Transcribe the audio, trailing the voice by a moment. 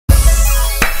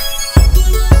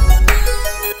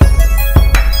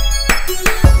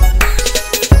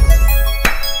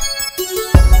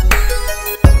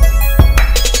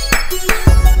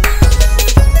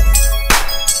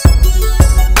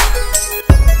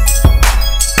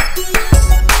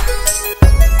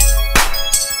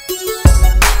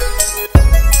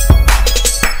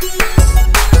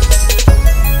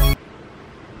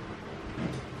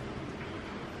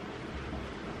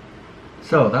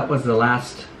So that was the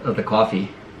last of the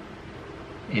coffee,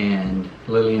 and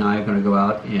Lily and I are going to go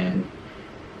out and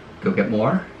go get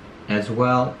more, as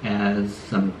well as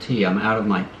some tea. I'm out of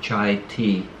my chai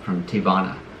tea from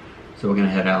Tivana, so we're going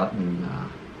to head out and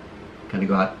kind of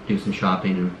go out, do some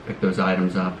shopping and pick those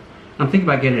items up. I'm thinking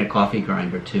about getting a coffee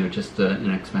grinder too, just an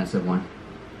inexpensive one.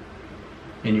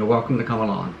 And you're welcome to come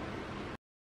along.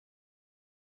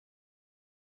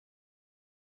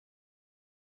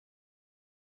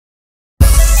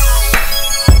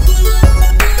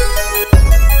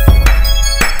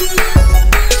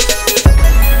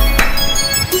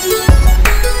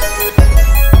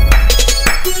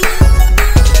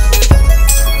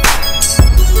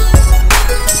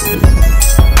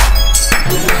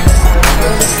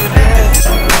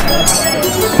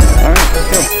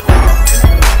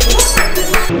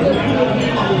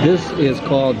 This is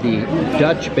called the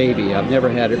Dutch Baby. I've never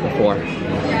had it before.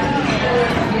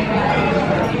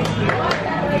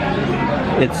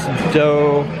 It's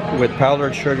dough with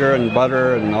powdered sugar and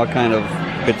butter and all kind of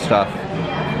good stuff.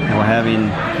 And we're having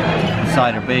a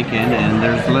side of bacon, and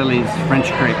there's Lily's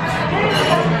French crepes.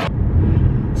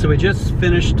 So we just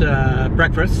finished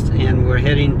breakfast, and we're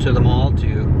heading to the mall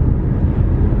to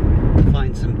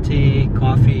find some tea,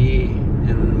 coffee,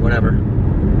 and whatever.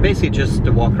 Basically just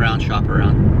to walk around, shop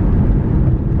around.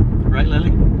 Right,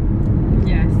 Lily?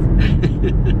 Yes.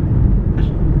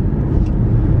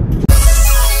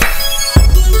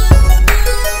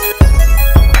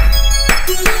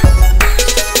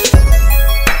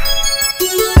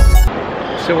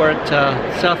 So we're at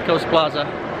South Coast Plaza,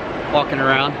 walking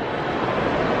around.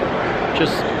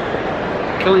 Just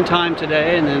killing time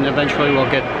today, and then eventually we'll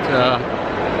get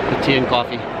the tea and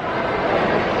coffee.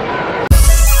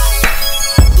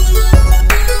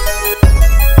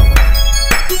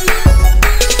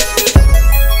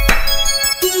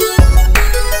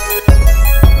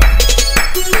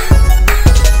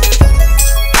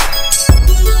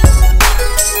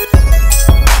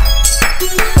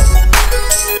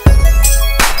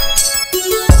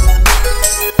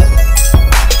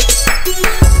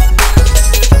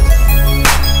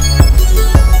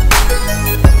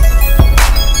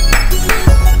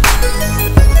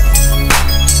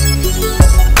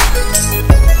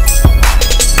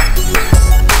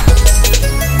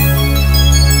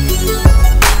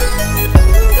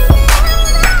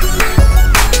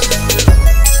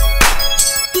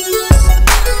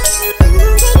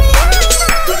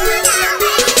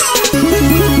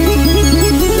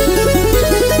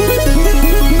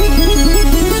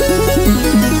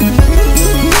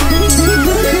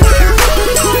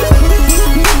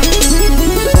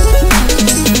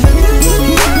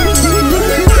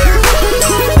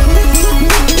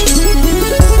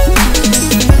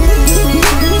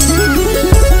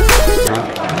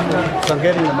 So I'm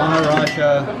getting the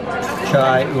Maharaja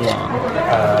Chai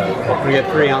Oolong. We get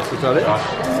 3 ounces of it.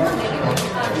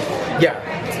 Yeah.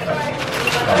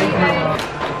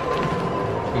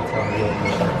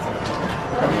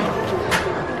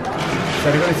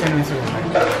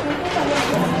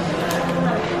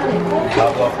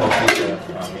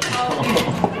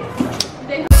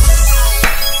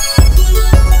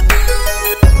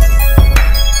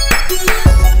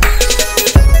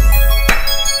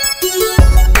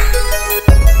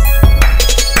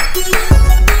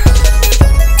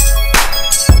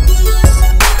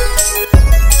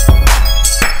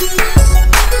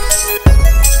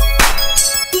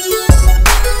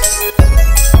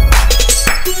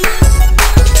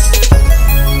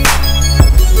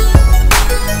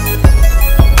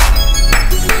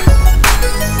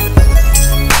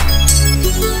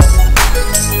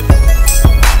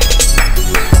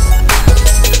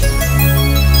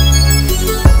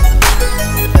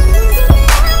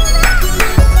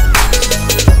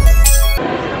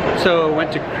 So I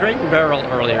went to Crate and Barrel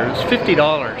earlier. It's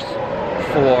 $50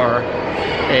 for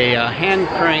a hand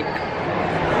crank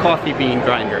coffee bean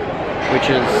grinder, which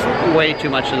is way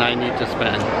too much than I need to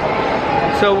spend.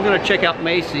 So we're going to check out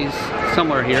Macy's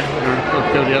somewhere here.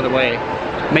 We'll go the other way.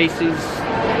 Macy's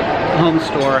home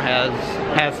store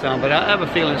has some, but I have a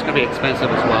feeling it's going to be expensive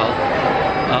as well.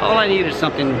 All I need is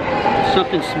something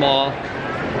small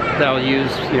that I'll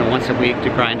use, once a week to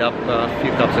grind up a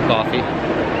few cups of coffee.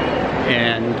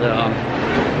 And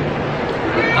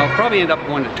I'll probably end up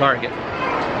going to Target.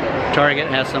 Target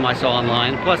has some I saw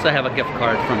online. Plus I have a gift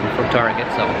card from Target,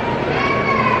 so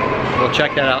we'll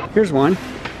check that out. Here's one.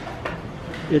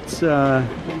 It's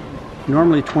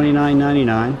normally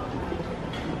 $29.99,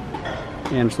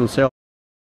 and it's on sale.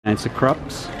 And it's the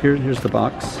Krups. Here's the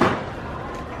box.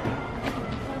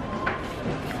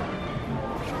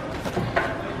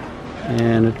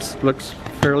 And it looks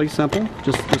fairly simple.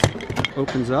 Just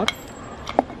opens up.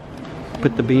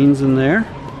 Put the beans in there.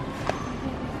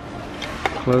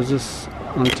 Close this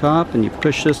on top and you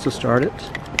push this to start it.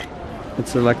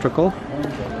 It's electrical.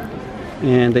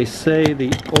 And they say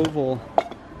the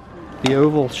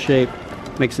oval shape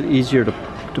makes it easier to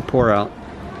pour out.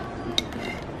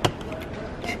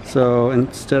 So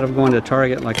instead of going to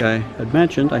Target like I had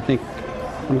mentioned, I think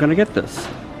I'm going to get this.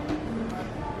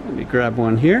 Let me grab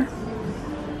one here.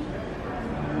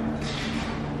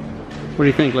 What do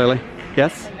you think, Lily?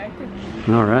 Yes? I like it.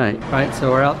 All right. All right,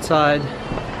 so we're outside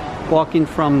walking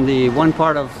from the one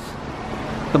part of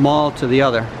the mall to the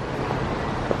other,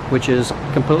 which is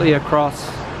completely across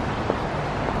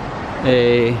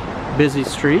a busy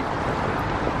street.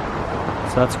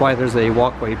 So that's why there's a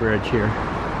walkway bridge here.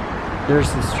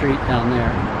 There's the street down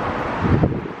there.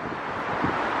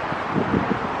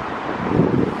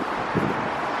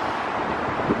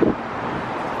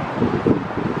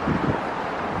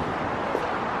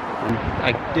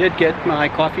 I did get my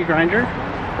coffee grinder.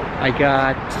 I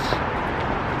got,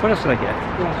 what else did I get?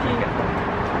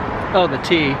 Oh, the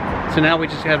tea. So now we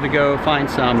just have to go find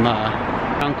some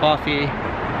ground coffee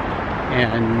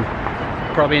and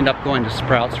probably end up going to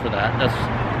Sprouts for that. That's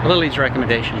Lily's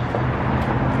recommendation.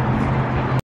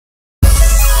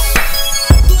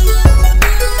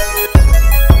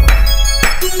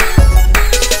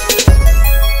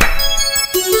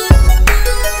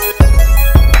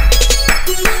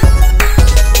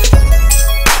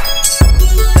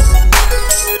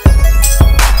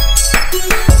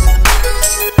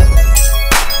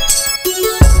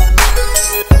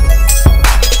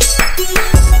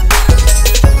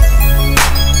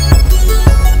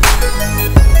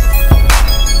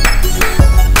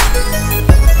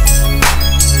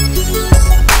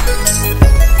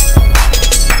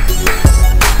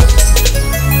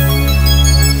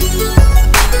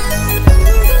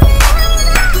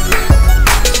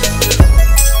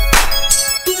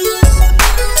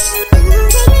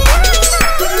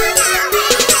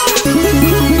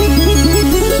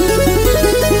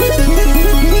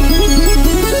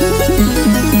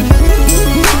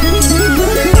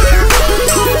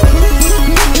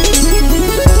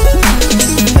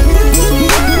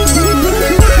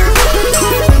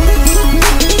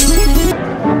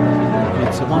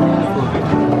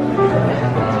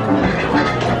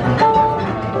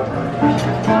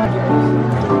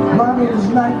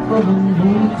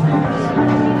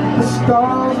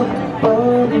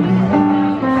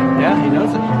 Yeah, he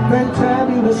knows it.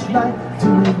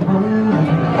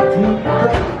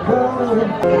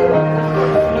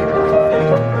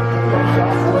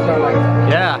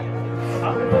 Yeah.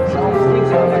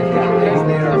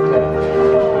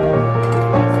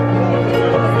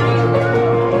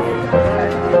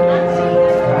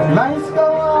 Lights go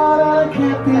on and I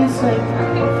can't be safe.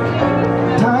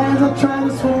 Times I try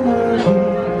to swim again.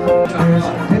 There's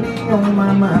plenty on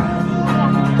my mind.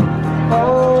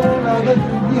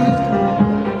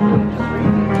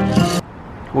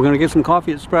 We're going to get some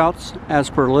coffee at Sprouts as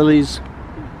per Lily's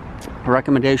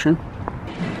recommendation.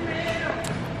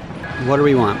 What do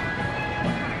we want?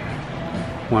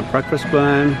 Want breakfast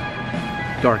blend,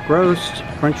 dark roast,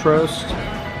 French roast,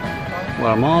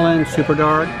 watermelon, super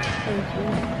dark,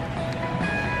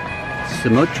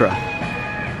 Sumatra.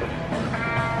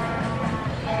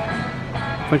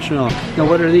 French vanilla. Now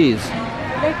what are these?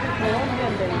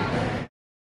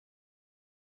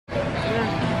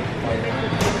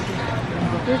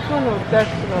 This one or that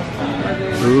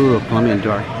one? Ooh, Colombian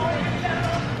dark.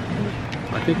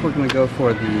 I think we're going to go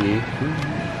for the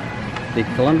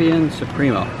Colombian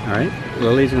Supremo. All right,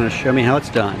 Lily's going to show me how it's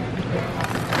done.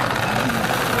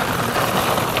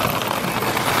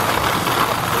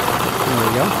 There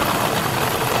we go.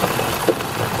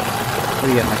 What do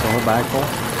you get, like a whole bag full?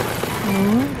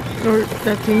 Or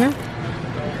Latina?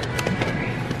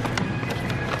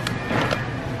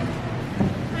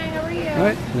 Hi, how are you? All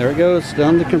right, there it goes,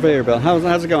 down the conveyor belt.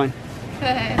 How's it going?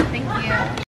 Good, thank you.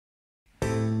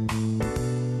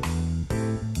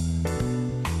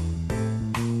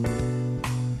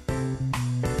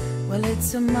 Well,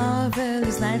 it's a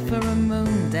marvelous night for a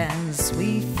moon dance.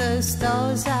 We first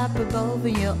stars up above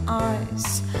in your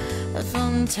eyes. A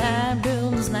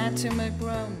fantabulous night to make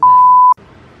romance.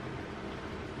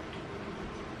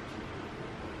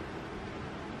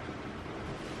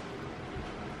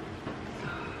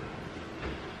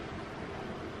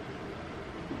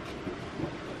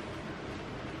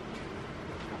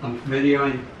 I'm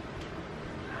videoing.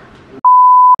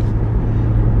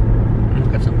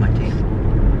 I've got something in my teeth.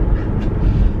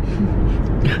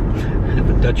 I have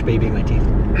a Dutch baby in my teeth.